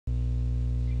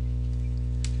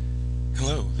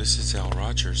Hello, this is Al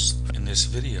Rogers. In this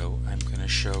video I'm going to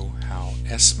show how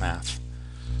smath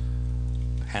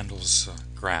handles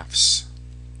graphs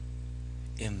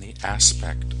in the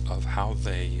aspect of how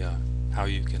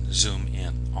you can zoom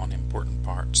in on important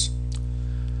parts.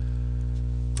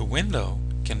 The window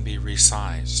can be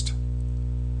resized,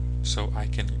 so I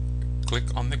can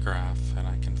click on the graph and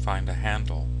I can find a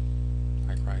handle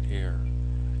like right here,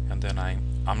 and then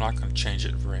I'm not going to change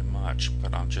it very much,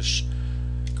 but I'll just,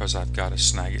 because I've got a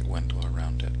snag it window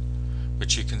around it.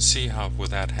 But you can see how with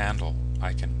that handle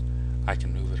I can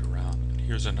move it around. And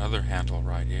here's another handle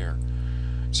right here,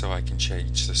 so I can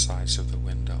change the size of the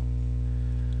window.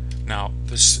 Now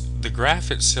the graph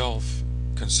itself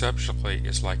conceptually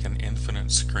is like an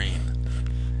infinite screen,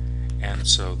 and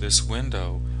so this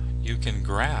window you can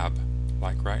grab,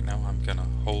 like right now I'm going to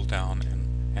hold down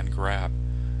and grab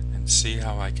and see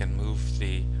how I can move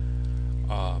the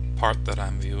part that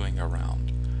I'm viewing around.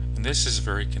 And this is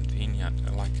very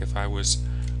convenient. Like if I was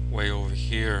way over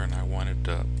here and I wanted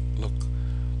to look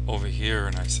over here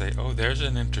and I say, oh, there's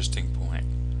an interesting point.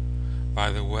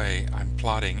 By the way, I'm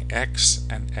plotting x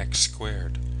and x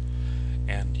squared,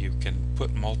 and you can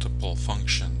put multiple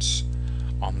functions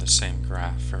on the same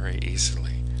graph very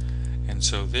easily. And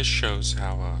so this shows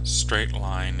how a straight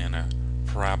line and a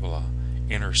parabola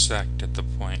intersect at the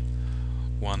point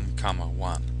 1,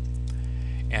 1.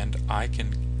 And I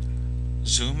can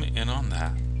zoom in on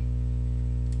that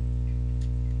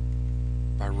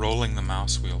by rolling the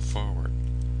mouse wheel forward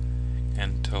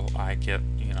until I get,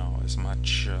 as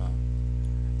much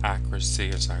accuracy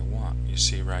as I want. You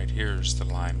see right here is the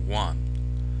line 1,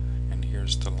 and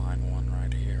here's the line 1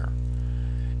 right here.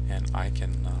 And I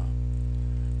can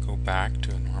go back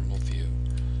to a normal view.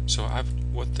 So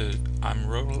I'm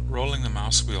rolling the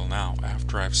mouse wheel now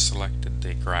after I've selected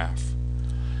the graph.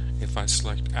 If I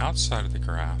select outside of the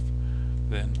graph,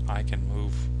 then I can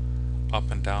move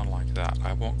up and down like that.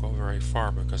 I won't go very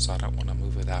far because I don't want to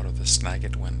move it out of the snag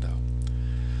it window.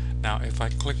 Now if I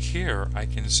click here, I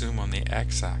can zoom on the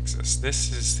x-axis.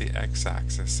 This is the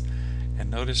x-axis, and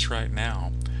notice right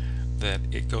now that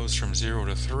it goes from 0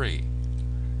 to 3,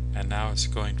 and now it's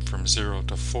going from 0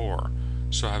 to 4.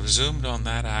 So I've zoomed on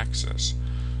that axis,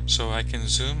 so I can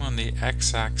zoom on the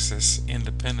x-axis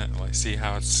independently. See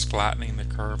how it's flattening the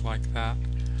curve like that?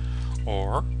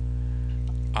 Or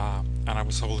and I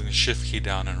was holding the shift key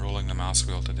down and rolling the mouse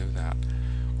wheel to do that.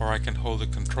 Or I can hold the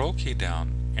control key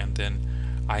down and then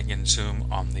I can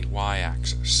zoom on the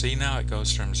y-axis. See, now it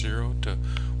goes from 0 to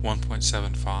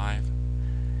 1.75,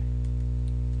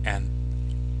 and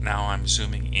now I'm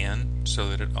zooming in so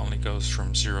that it only goes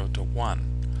from 0 to 1.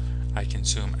 I can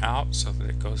zoom out so that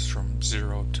it goes from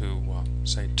 0 to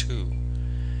say 2,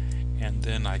 and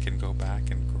then I can go back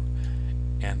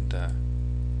and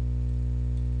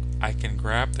I can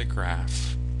grab the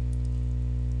graph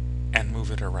and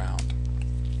move it around.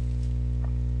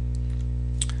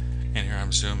 And here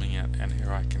I'm zooming it, and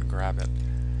here I can grab it,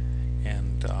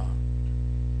 and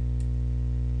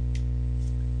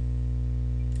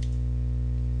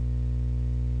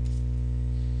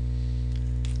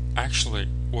actually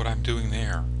what I'm doing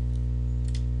there,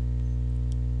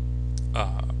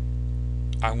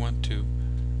 I want to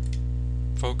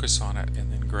focus on it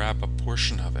and then grab a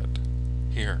portion of it.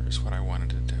 Here is what I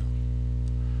wanted to do.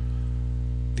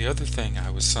 The other thing, I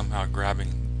was somehow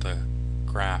grabbing the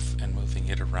graph and moving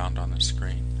it around on the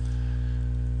screen.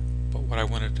 But what I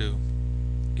want to do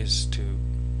is to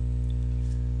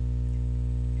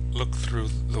look through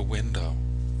the window.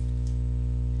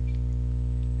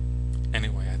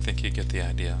 Anyway, I think you get the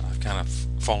idea. I've kind of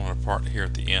fallen apart here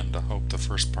at the end. I hope the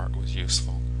first part was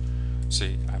useful.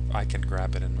 See, I can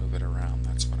grab it and move it around.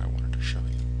 That's what I wanted to show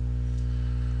you.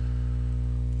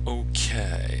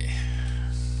 Okay.